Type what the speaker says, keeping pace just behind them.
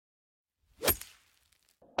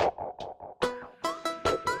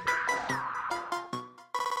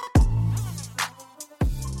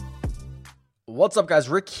What's up, guys?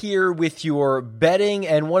 Rick here with your betting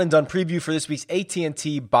and one and done preview for this week's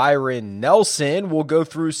AT&T Byron Nelson. We'll go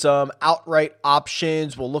through some outright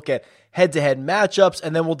options. We'll look at head-to-head matchups,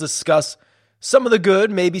 and then we'll discuss some of the good,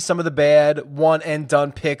 maybe some of the bad one and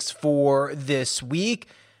done picks for this week.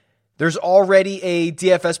 There's already a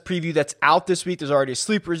DFS preview that's out this week. There's already a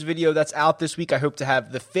sleepers video that's out this week. I hope to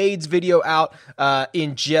have the fades video out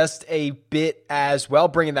in just a bit as well,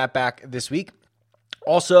 bringing that back this week.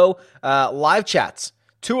 Also, live chats,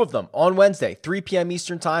 2 of them on Wednesday, 3 p.m.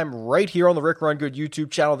 Eastern time, right here on the Rick Run Good YouTube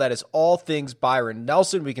channel. That is all things Byron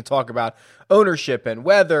Nelson. We can talk about ownership and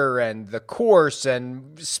weather and the course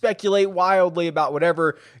and speculate wildly about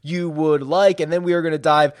whatever you would like. And then we are going to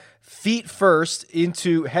dive feet first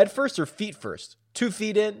into head first or feet first? 2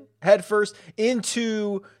 feet in, head first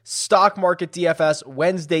into stock market DFS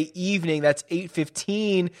Wednesday evening. That's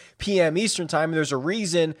 8:15 p.m. Eastern time. And there's a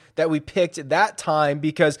reason that we picked that time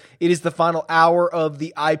because it is the final hour of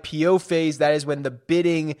the IPO phase. That is when the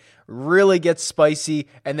bidding really gets spicy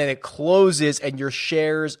and then it closes and your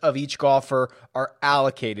shares of each golfer are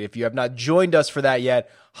allocated. If you have not joined us for that yet,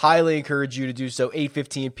 highly encourage you to do so.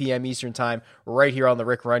 8:15 p.m. Eastern time right here on the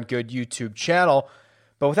Rick Run Good YouTube channel.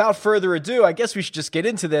 But without further ado, I guess we should just get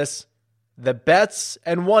into this. The bets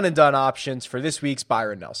and one and done options for this week's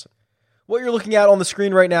Byron Nelson. What you're looking at on the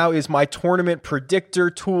screen right now is my tournament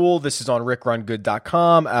predictor tool. This is on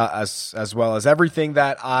rickrungood.com, as well as everything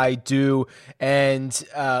that I do. And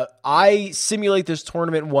I simulate this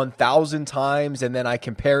tournament 1,000 times, and then I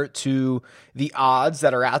compare it to the odds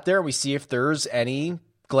that are out there, and we see if there's any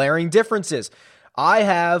glaring differences. I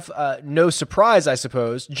have, no surprise, I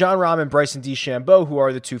suppose, Jon Rahm and Bryson DeChambeau, who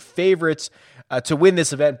are the 2 favorites to win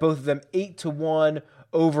this event, both of them 8-1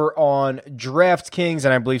 over on DraftKings,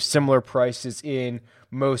 and I believe similar prices in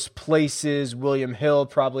most places. William Hill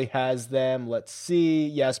probably has them. Let's see.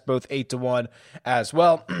 Yes, both 8-1 as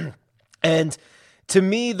well. And to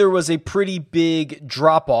me, there was a pretty big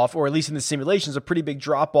drop-off, or at least in the simulations, a pretty big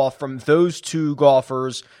drop-off from those 2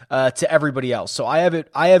 golfers to everybody else. So I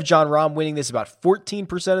have Jon Rahm winning this about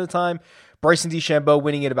 14% of the time, Bryson DeChambeau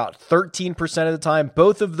winning it about 13% of the time.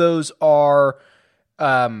 Both of those are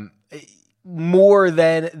more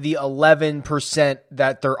than the 11%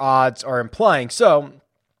 that their odds are implying. So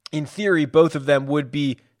in theory, both of them would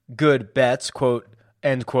be good bets, quote,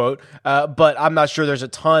 end quote. But I'm not sure there's a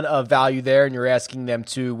ton of value there, and you're asking them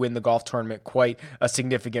to win the golf tournament quite a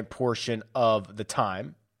significant portion of the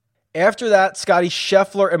time. After that, Scotty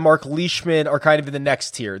Scheffler and Mark Leishman are kind of in the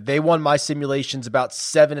next tier. They won my simulations about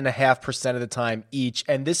 7.5% of the time each,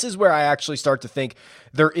 and this is where I actually start to think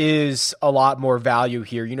there is a lot more value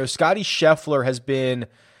here. You know, Scotty Scheffler has been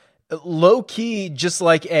low-key just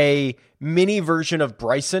like a mini version of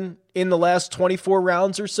Bryson in the last 24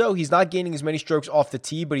 rounds or so. He's not gaining as many strokes off the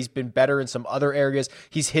tee, but he's been better in some other areas.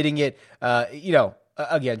 He's hitting it,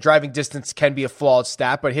 again, driving distance can be a flawed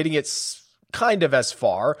stat, but hitting it kind of as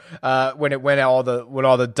far when all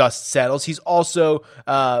the dust settles. He's also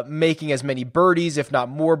making as many birdies, if not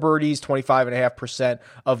more birdies, 25.5%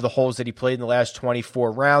 of the holes that he played in the last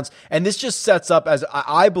 24 rounds. And this just sets up, as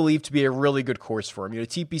I believe, to be a really good course for him. You know,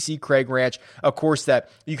 TPC Craig Ranch, a course that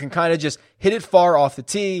you can kind of just hit it far off the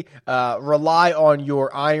tee, rely on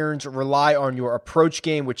your irons, rely on your approach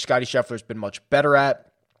game, which Scotty Scheffler's been much better at.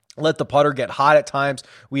 Let the putter get hot at times.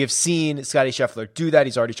 We have seen Scotty Scheffler do that.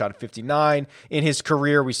 He's already shot a 59 in his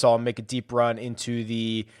career. We saw him make a deep run into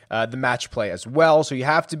the match play as well. So you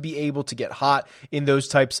have to be able to get hot in those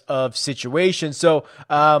types of situations. So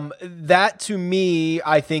that to me,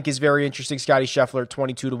 I think is very interesting. Scotty Scheffler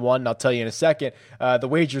 22-1. And I'll tell you in a second the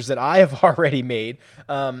wagers that I have already made.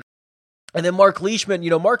 And then Mark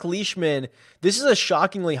Leishman, this is a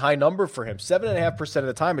shockingly high number for him, 7.5% of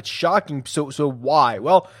the time. It's shocking. So why?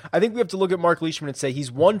 Well, I think we have to look at Mark Leishman and say he's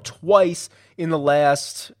won twice in the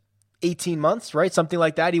last 18 months, right? Something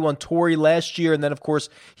like that. He won Torrey last year, and then, of course,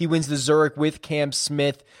 he wins the Zurich with Cam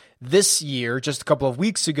Smith this year, just a couple of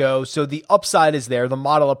weeks ago. So the upside is there. The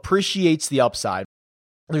model appreciates the upside.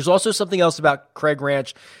 There's also something else about Craig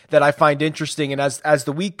Ranch that I find interesting, and as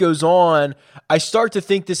the week goes on, I start to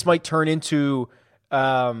think this might turn into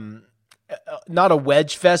not a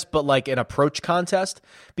wedge fest, but like an approach contest,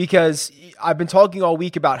 because I've been talking all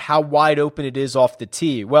week about how wide open it is off the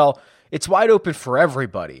tee. Well, it's wide open for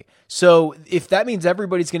everybody. So if that means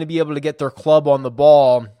everybody's going to be able to get their club on the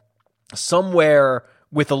ball somewhere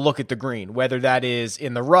with a look at the green, whether that is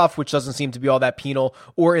in the rough, which doesn't seem to be all that penal,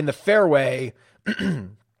 or in the fairway,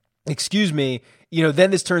 excuse me,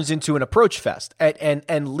 then this turns into an approach fest.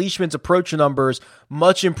 And Leishman's approach numbers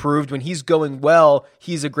much improved. When he's going well,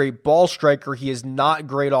 he's a great ball striker. He is not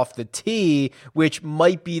great off the tee, which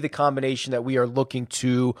might be the combination that we are looking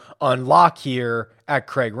to unlock here at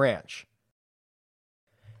Craig Ranch.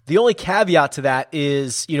 The only caveat to that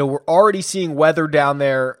is, we're already seeing weather down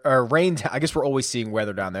there, or rain. I guess we're always seeing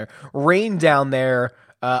weather down there. Rain down there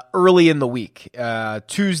early in the week.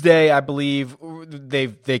 Tuesday, I believe,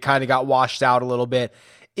 they kind of got washed out a little bit.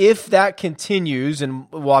 If that continues, and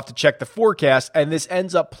we'll have to check the forecast, and this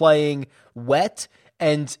ends up playing wet,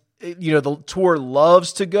 and the tour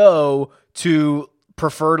loves to go to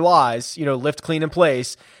preferred lies, lift, clean, and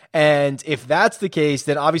place. And if that's the case,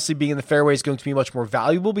 then obviously being in the fairway is going to be much more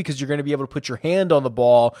valuable, because you're going to be able to put your hand on the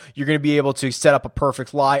ball. You're going to be able to set up a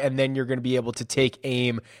perfect lie, and then you're going to be able to take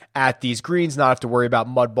aim at these greens, not have to worry about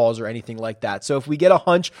mud balls or anything like that. So if we get a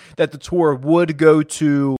hunch that the tour would go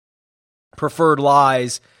to preferred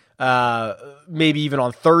lies, maybe even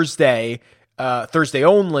on Thursday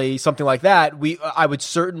only, something like that, I would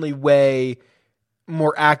certainly weigh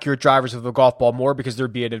more accurate drivers of the golf ball more, because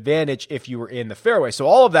there'd be an advantage if you were in the fairway. So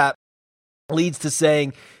all of that leads to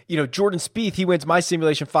saying, Jordan Spieth, he wins my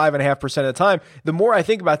simulation 5.5% of the time. The more I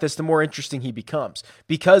think about this, the more interesting he becomes,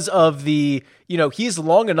 because of he's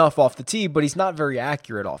long enough off the tee, but he's not very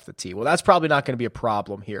accurate off the tee. Well, that's probably not going to be a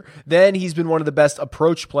problem here. Then he's been one of the best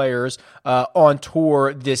approach players on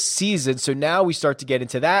tour this season. So now we start to get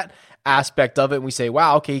into that aspect of it, and we say,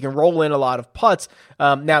 wow, okay, he can roll in a lot of putts.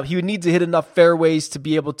 Now, he would need to hit enough fairways to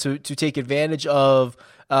be able to take advantage of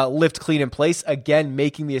lift, clean, and place. Again,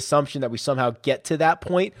 making the assumption that we somehow get to that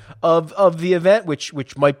point of the event,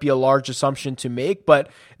 which might be a large assumption to make, but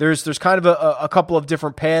there's kind of a couple of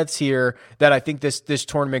different paths here that I think this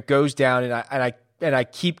tournament goes down, and I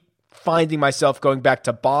keep finding myself going back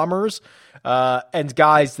to bombers and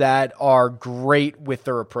guys that are great with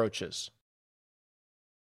their approaches.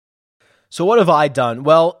 So what have I done?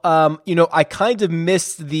 Well, I kind of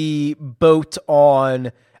missed the boat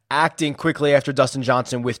on acting quickly after Dustin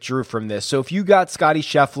Johnson withdrew from this. So if you got Scotty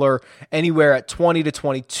Scheffler anywhere at 20 to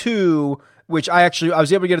 22, which I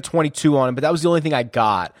was able to get a 22 on him, but that was the only thing I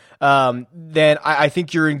got, then I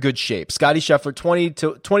think you're in good shape. Scotty Scheffler, 20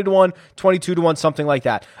 to 1, 22 to 1, something like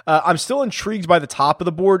that. I'm still intrigued by the top of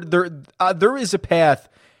the board. There is a path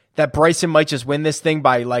that Bryson might just win this thing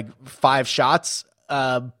by like 5 shots.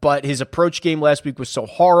 But his approach game last week was so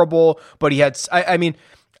horrible. But he had,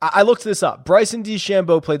 I looked this up. Bryson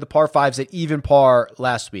DeChambeau played the par 5s at even par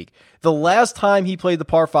last week. The last time he played the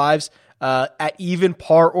par 5s at even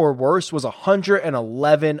par or worse was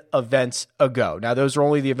 111 events ago. Now, those are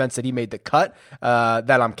only the events that he made the cut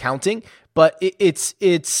that I'm counting. But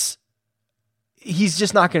he's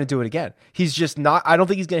just not going to do it again. He's just not. I don't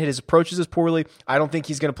think he's going to hit his approaches as poorly. I don't think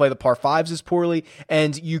he's going to play the par 5s as poorly.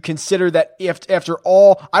 And you consider that after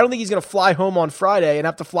all, I don't think he's going to fly home on Friday and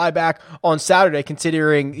have to fly back on Saturday,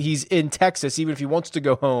 considering he's in Texas. Even if he wants to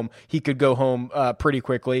go home, he could go home pretty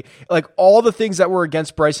quickly. Like all the things that were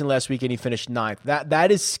against Bryson last week, and he finished 9th.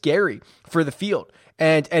 That is scary for the field.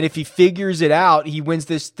 And if he figures it out, he wins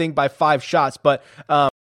this thing by 5 shots. But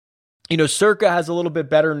Circa has a little bit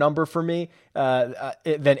better number for me than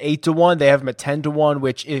 8 to 1. They have him at 10 to 1,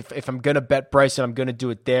 which if I'm going to bet Bryson, I'm going to do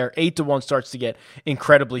it there. 8 to 1 starts to get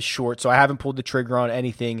incredibly short, so I haven't pulled the trigger on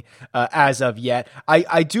anything as of yet.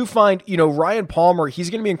 I do find, Ryan Palmer, he's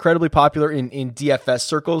going to be incredibly popular in DFS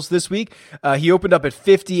circles this week. He opened up at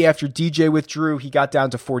 50 after DJ withdrew. He got down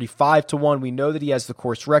to 45 to 1. We know that he has the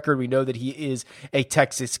course record. We know that he is a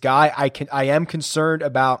Texas guy. I am concerned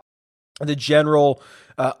about the general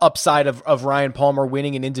upside of Ryan Palmer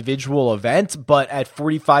winning an individual event, but at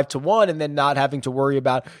 45 to 1 and then not having to worry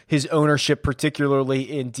about his ownership, particularly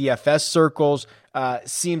in DFS circles,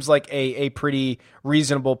 seems like a pretty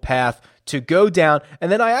reasonable path to go down.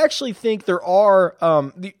 And then I actually think there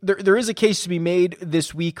is a case to be made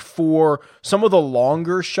this week for some of the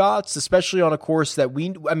longer shots, especially on a course that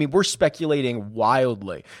we're speculating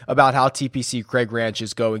wildly about how TPC Craig Ranch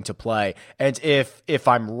is going to play. And if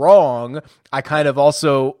I'm wrong, I kind of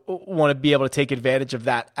also want to be able to take advantage of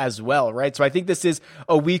that as well, right? So I think this is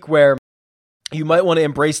a week where you might want to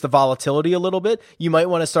embrace the volatility a little bit. You might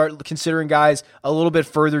want to start considering guys a little bit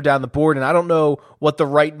further down the board. And I don't know what the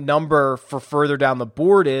right number for further down the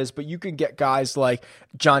board is, but you can get guys like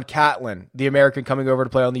John Catlin, the American coming over to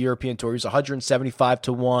play on the European Tour. He's 175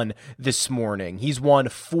 to 1 this morning. He's won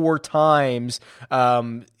 4 times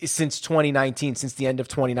since 2019, since the end of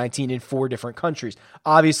 2019 in 4 different countries.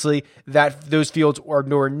 Obviously, those fields are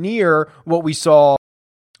nowhere near what we saw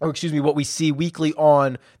what we see weekly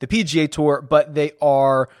on the PGA Tour, but they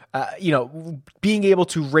are, being able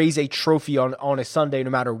to raise a trophy on a Sunday, no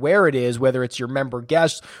matter where it is, whether it's your member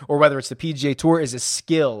guest or whether it's the PGA Tour, is a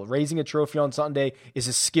skill. Raising a trophy on Sunday is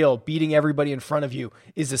a skill. Beating everybody in front of you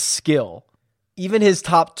is a skill. Even his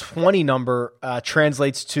top 20 number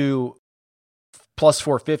translates to plus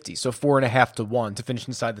 450, so 4.5 to 1 to finish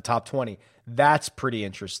inside the top 20. That's pretty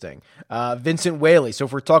interesting. Vincent Whaley. So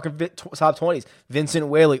if we're talking top 20s, Vincent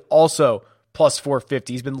Whaley also plus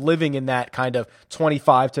 450. He's been living in that kind of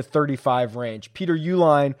 25 to 35 range. Peter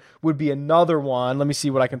Uihlein would be another one. Let me see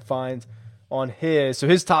what I can find on his. So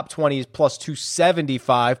his top 20 is plus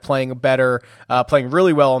 275, playing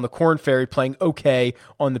really well on the Korn Ferry, playing okay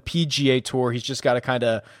on the PGA Tour. He's just got to kind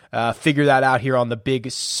of figure that out here on the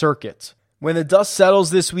big circuit. When the dust settles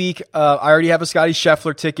this week, I already have a Scottie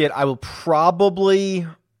Scheffler ticket. I'll probably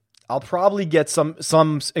get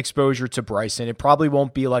some exposure to Bryson. It probably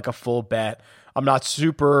won't be like a full bet. I'm not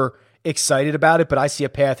super excited about it, but I see a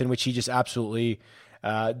path in which he just absolutely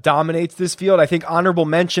dominates this field. I think honorable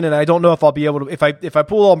mention, and I don't know if I'll be able to. If I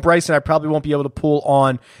pull on Bryson, I probably won't be able to pull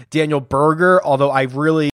on Daniel Berger. Although I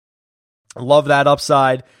really love that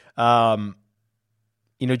upside.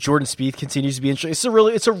 Jordan Spieth continues to be interesting. It's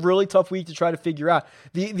a really tough week to try to figure out.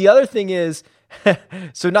 The other thing is,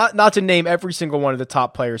 so not to name every single one of the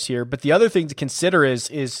top players here, but the other thing to consider is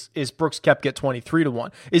Brooks Koepka 23 to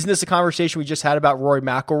 1. Isn't this a conversation we just had about Rory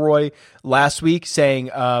McIlroy last week,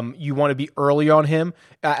 saying you want to be early on him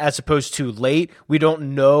as opposed to late? We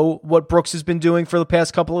don't know what Brooks has been doing for the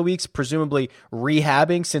past couple of weeks, presumably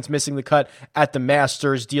rehabbing since missing the cut at the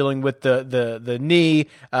Masters, dealing with the knee.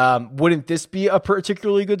 Wouldn't this be a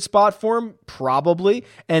particularly good spot for him? Probably.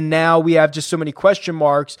 And now we have just so many question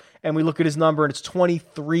marks, and we look at his number and it's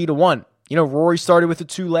 23 to 1. Rory started with a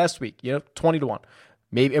 2 last week, 20 to 1.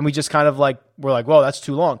 Maybe, and we just kind of we're like, well, that's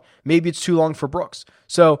too long. Maybe it's too long for Brooks.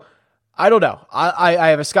 So I don't know. I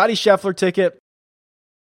have a Scottie Scheffler ticket.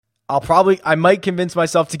 I might convince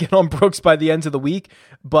myself to get on Brooks by the end of the week,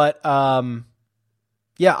 but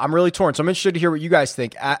yeah, I'm really torn. So I'm interested to hear what you guys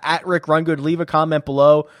think. At Rick Rungood, leave a comment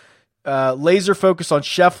below. Laser focus on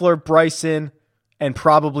Scheffler, Bryson, and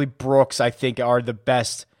probably Brooks, I think, are the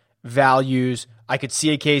best values. I could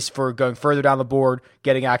see a case for going further down the board,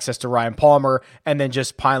 getting access to Ryan Palmer, and then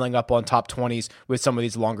just piling up on top 20s with some of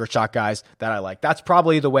these longer shot guys that I like. That's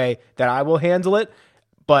probably the way that I will handle it.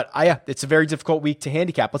 But it's a very difficult week to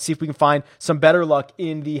handicap. Let's see if we can find some better luck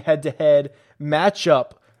in the head-to-head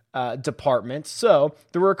matchup department. So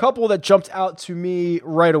there were a couple that jumped out to me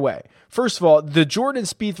right away. First of all, the Jordan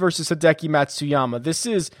Spieth versus Hideki Matsuyama. This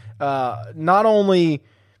is not only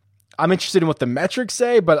I'm interested in what the metrics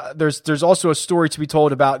say, but there's also a story to be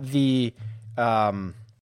told about the the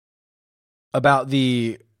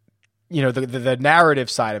narrative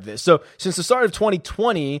side of this. So since the start of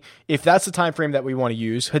 2020, if that's the time frame that we want to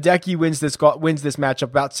use, Hideki wins this matchup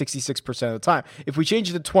about 66% of the time. If we change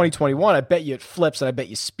it to 2021, I bet you it flips, and I bet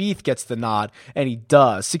you Spieth gets the nod, and he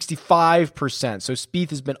does, 65%. So Spieth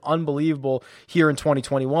has been unbelievable here in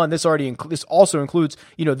 2021. This also includes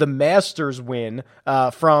the Masters win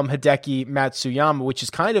from Hideki Matsuyama, which is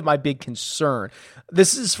kind of my big concern.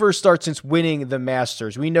 This is his first start since winning the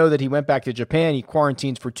Masters. We know that he went back to Japan. He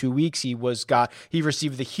quarantined for 2 weeks. He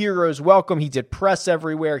received the hero's welcome. He did press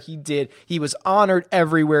everywhere. He was honored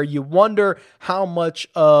everywhere. You wonder how much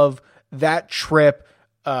of that trip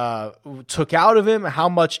took out of him, how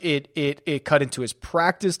much it cut into his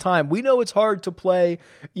practice time. We know it's hard to play,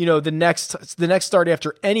 the next start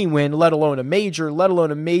after any win, let alone a major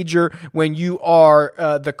when you are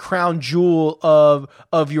the crown jewel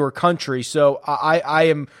of your country. So I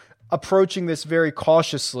am approaching this very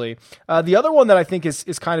cautiously. The other one that I think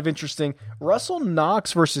is kind of interesting, Russell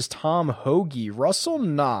Knox versus Tom Hoge. Russell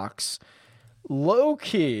Knox,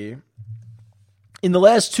 low-key, in the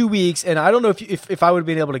last 2 weeks, and I don't know if I would have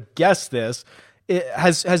been able to guess this, it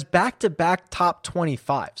has back-to-back top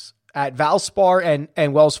 25s at Valspar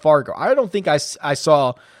and Wells Fargo. I don't think I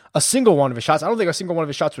saw a single one of his shots. I don't think a single one of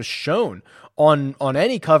his shots was shown on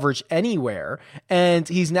any coverage anywhere, and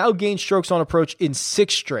he's now gained strokes on approach in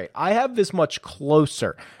 6 straight. I have this much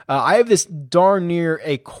closer. I have this darn near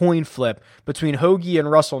a coin flip between Hoge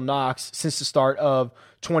and Russell Knox since the start of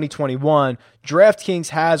 2021. DraftKings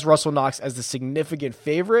has Russell Knox as the significant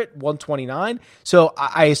favorite, 129. So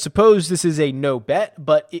I suppose this is a no bet,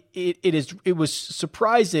 but it was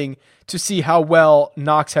surprising to see how well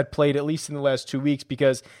Knox had played, at least in the last 2 weeks,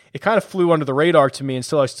 because it kind of flew under the radar to me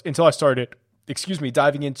until I started,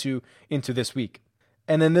 diving into this week.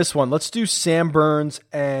 And then this one, let's do Sam Burns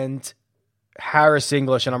and Harris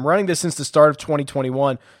English, and I'm running this since the start of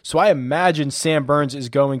 2021, so I imagine Sam Burns is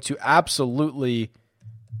going to absolutely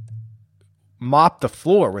mop the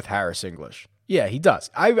floor with Harris English. Yeah, he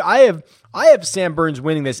does. I have Sam Burns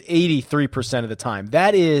winning this 83% of the time.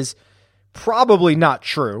 That is probably not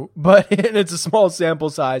true, but it's a small sample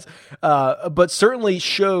size, but certainly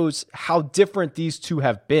shows how different these two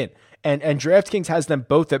have been. And DraftKings has them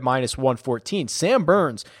both at minus 114. Sam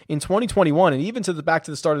Burns in 2021, and even back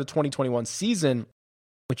to the start of the 2021 season,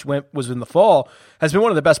 which was in the fall, has been one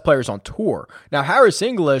of the best players on tour. Now, Harris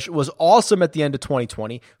English was awesome at the end of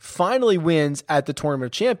 2020, finally wins at the Tournament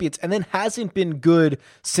of Champions, and then hasn't been good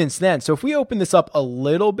since then. So if we open this up a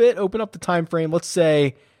little bit, open up the time frame, let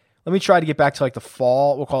me try to get back to like the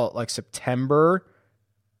fall. We'll call it like September.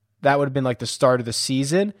 That would have been like the start of the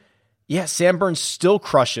season. Yeah, Sam Burns still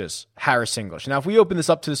crushes Harris English. Now, if we open this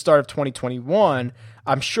up to the start of 2021,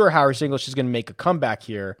 I'm sure Harris English is going to make a comeback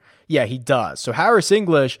here. Yeah, he does. So Harris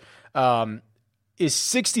English is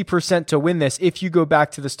 60% to win this if you go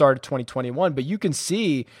back to the start of 2021. But you can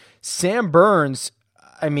see Sam Burns,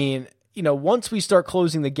 I mean, once we start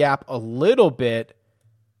closing the gap a little bit,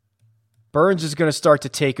 Burns is going to start to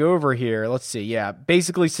take over here. Let's see. Yeah,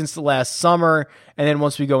 basically since the last summer. And then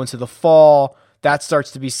once we go into the fall, that starts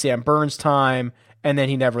to be Sam Burns' time, and then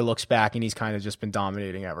he never looks back, and he's kind of just been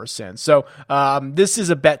dominating ever since. So this is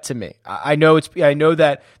a bet to me. I know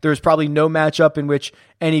that there's probably no matchup in which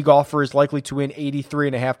any golfer is likely to win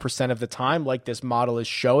 83.5% of the time, like this model is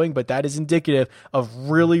showing, but that is indicative of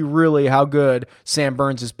really, really how good Sam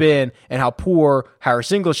Burns has been and how poor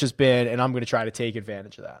Harris English has been, and I'm going to try to take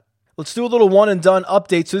advantage of that. Let's do a little one and done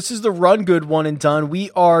update. So this is the Run Good one and done. We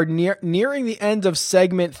are nearing the end of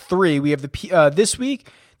segment 3. We have this week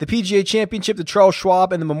the PGA Championship, the Charles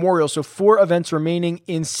Schwab, and the Memorial. So 4 events remaining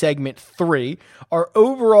in segment 3. Our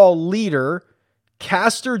overall leader,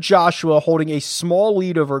 Castor Joshua, holding a small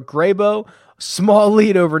lead over Graybo, small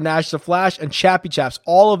lead over Nash the Flash, and Chappie Chaps,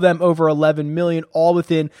 all of them over 11 million, all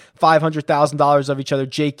within $500,000 of each other.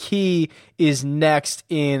 Jay Key is next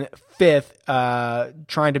in 5th,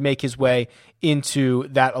 trying to make his way into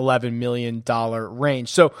that $11 million range.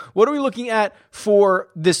 So what are we looking at for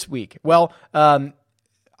this week? Well,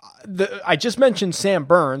 I just mentioned Sam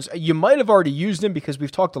Burns. You might have already used him because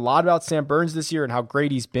we've talked a lot about Sam Burns this year and how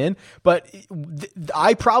great he's been, but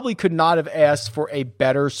I probably could not have asked for a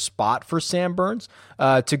better spot for Sam Burns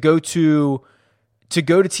to go to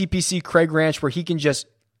TPC Craig Ranch, where he can just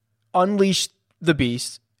unleash the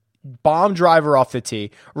beast, bomb driver off the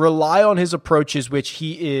tee, rely on his approaches, which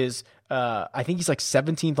he is, I think he's like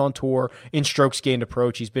 17th on tour in strokes gained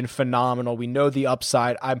approach. He's been phenomenal. We know the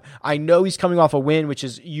upside. I know he's coming off a win, which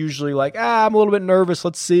is usually like, I'm a little bit nervous.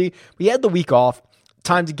 Let's see. But he had the week off.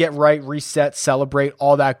 Time to get right, reset, celebrate,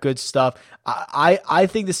 all that good stuff. I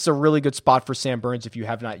think this is a really good spot for Sam Burns if you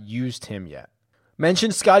have not used him yet.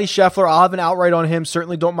 Mentioned Scotty Scheffler. I'll have an outright on him.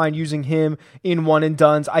 Certainly don't mind using him in one and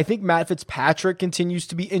dones. I think Matt Fitzpatrick continues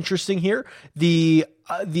to be interesting here. The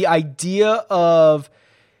idea of,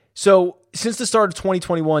 so since the start of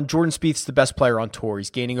 2021, Jordan Spieth's the best player on tour. He's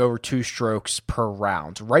gaining over 2 strokes per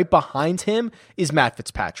round. Right behind him is Matt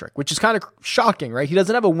Fitzpatrick, which is kind of shocking, right? He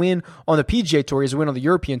doesn't have a win on the PGA Tour. He has a win on the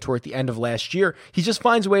European Tour at the end of last year. He just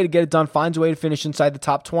finds a way to get it done, finds a way to finish inside the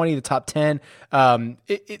top 20, the top 10.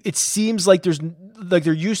 It seems like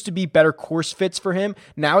there used to be better course fits for him.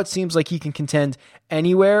 Now it seems like he can contend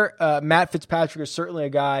anywhere. Matt Fitzpatrick is certainly a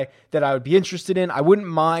guy that I would be interested in. I wouldn't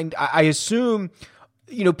mind. I assume,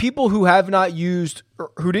 people who have not used,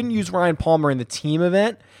 or who didn't use Ryan Palmer in the team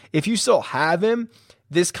event, if you still have him,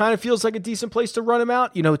 this kind of feels like a decent place to run him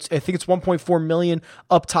out. I think it's 1.4 million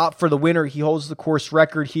up top for the winner. He holds the course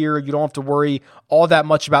record here. You don't have to worry all that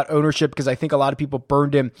much about ownership because I think a lot of people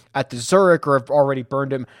burned him at the Zurich or have already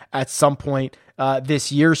burned him at some point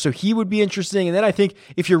this year. So he would be interesting. And then I think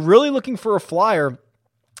if you're really looking for a flyer,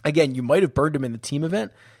 again, you might have burned him in the team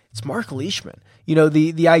event. It's Mark Leishman.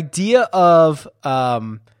 The idea of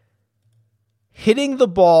hitting the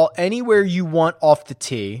ball anywhere you want off the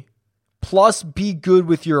tee, plus be good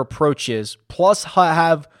with your approaches, plus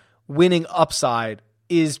have winning upside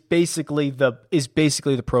is basically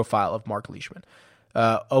the profile of Mark Leishman.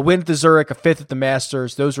 A win at the Zurich, a 5th at the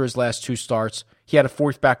Masters. Those were his last 2 starts. He had a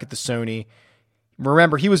 4th back at the Sony.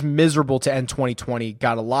 Remember, he was miserable to end 2020,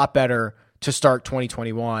 got a lot better to start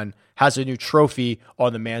 2021, has a new trophy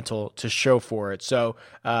on the mantle to show for it. So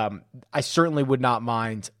I certainly would not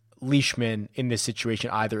mind Leishman in this situation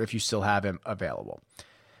either if you still have him available.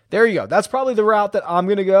 There you go. That's probably the route that I'm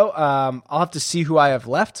going to go. I'll have to see who I have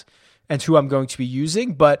left and who I'm going to be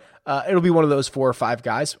using, but it'll be one of those 4 or 5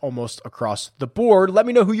 guys almost across the board. Let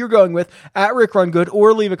me know who you're going with at Rick Run Good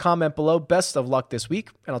or leave a comment below. Best of luck this week,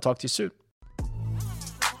 and I'll talk to you soon.